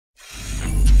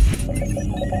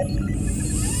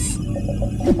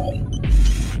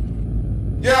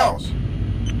Yeousch!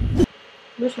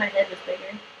 Wish my head was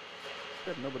bigger.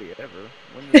 Said nobody ever.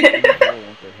 When does any girl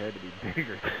want their head to be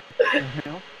bigger? You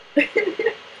know?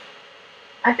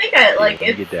 I think I like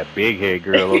it. Get that big head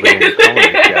girl over there and call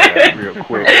this guy real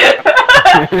quick.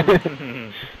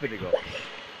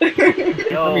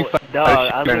 Yo,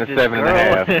 dog, I was with this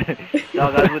girl.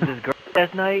 Dog, I was with this girl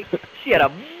last night. She had a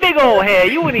big old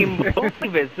head. You wouldn't even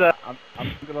believe it, son.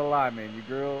 I'm gonna lie, man.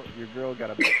 Your girl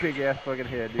got a big ass fucking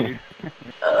head, dude.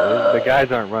 The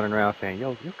guys aren't running around saying,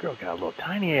 "Yo, your girl got a little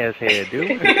tiny ass head,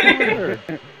 dude."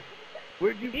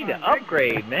 Where'd you need to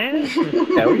upgrade, man?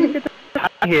 Yeah, where you get the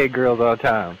tiny head girls all the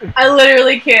time? I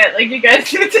literally can't. Like, you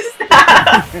guys need to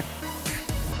stop.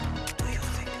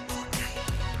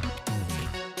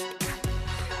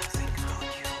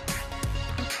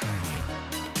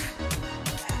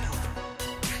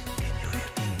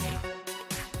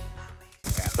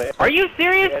 Are you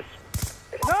serious?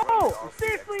 No!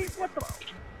 Seriously? What the?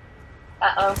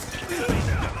 Uh-oh.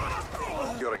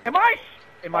 Am I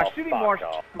shooting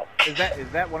marshmallows? Is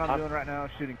that what I'm doing right now?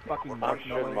 Shooting fucking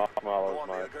marshmallows?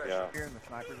 Yeah.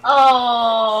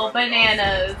 Oh,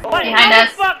 bananas. What? Behind How us.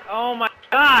 the fuck? Oh my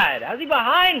god. How's he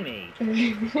behind me?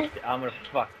 I'm gonna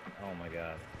fuck. Oh my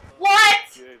god.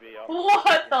 What?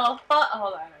 What the fuck?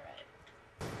 Hold on, alright.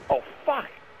 Oh fuck.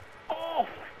 Oh.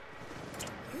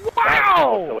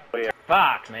 Wow!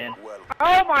 Fuck, man.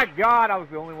 Oh my god, I was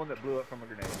the only one that blew up from a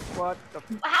grenade. What the f—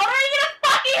 How are you gonna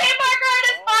fucking hit marker in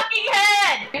his fucking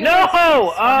head? No!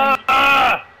 Oh!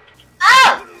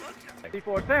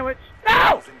 C4 sandwich.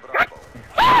 No!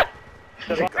 No!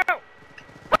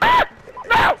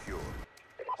 No!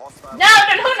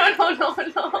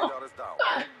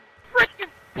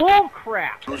 Freaking bull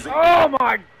crap! Oh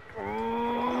my.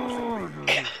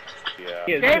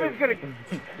 David's gonna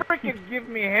freaking give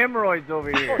me hemorrhoids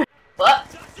over here. What?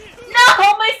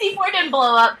 No! My C4 didn't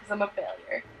blow up because I'm a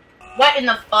failure. What in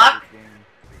the fuck?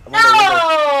 No!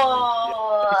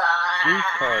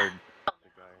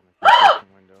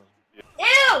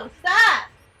 Ew! Stop!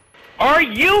 Are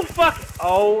you fuck?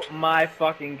 Oh my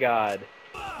fucking god.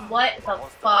 What the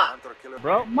fuck?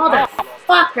 Bro?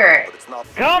 Motherfucker!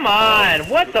 Come on!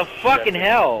 What the fucking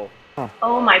hell?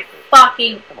 Oh my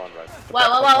fucking...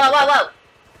 Whoa.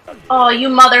 Oh, you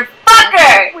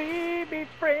motherfucker! We be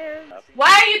friends. Why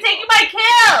are you taking my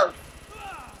kills?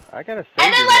 I gotta say,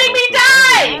 And then letting me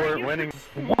die! Winning.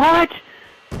 What?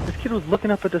 This kid was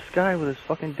looking up at the sky with his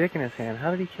fucking dick in his hand.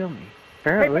 How did he kill me?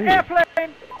 Apparently.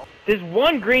 Airplane. There's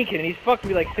one green kid and he's fucked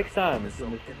me like 6 times in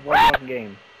this one fucking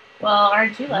game. Well,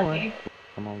 aren't you lucky?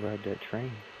 I'm gonna ride that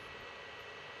train.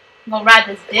 We'll ride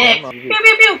this dick. Pew pew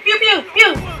pew pew pew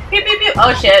pew pew pew pew.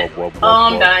 Oh shit. Oh,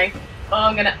 I'm dying. Oh,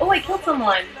 I'm gonna. Oh, I killed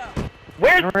someone.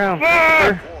 Where's around?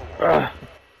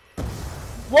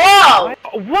 Whoa!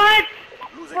 What?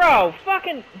 Bro,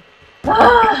 fucking.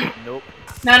 Nope.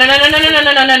 No.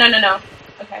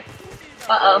 Okay.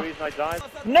 Uh-oh.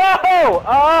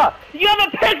 No! You have a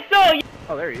pistol!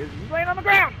 Oh, there he is. He's laying on the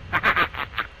ground.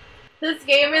 This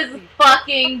game is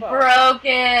fucking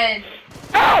broken.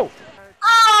 Oh!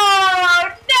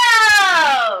 Oh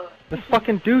no! This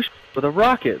fucking douche with a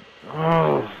rocket.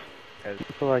 Oh.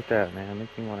 People like that, man,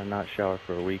 makes me want to not shower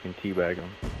for a week and teabag them.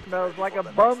 Smells like a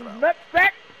bum nut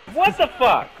sack. What the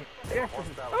fuck?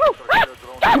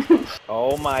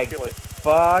 Oh my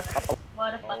fuck.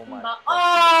 What a fucking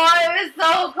oh, it was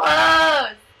so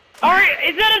close! Alright,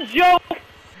 is that a joke?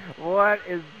 What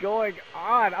is going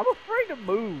on? I'm afraid to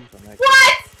move.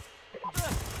 What?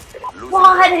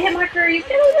 What? Hit marker, are you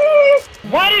kidding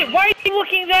me? Why are you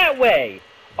looking that way?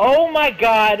 Oh my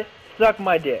god, suck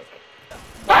my dick.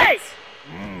 What?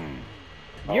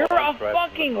 You're a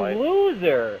fucking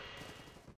loser.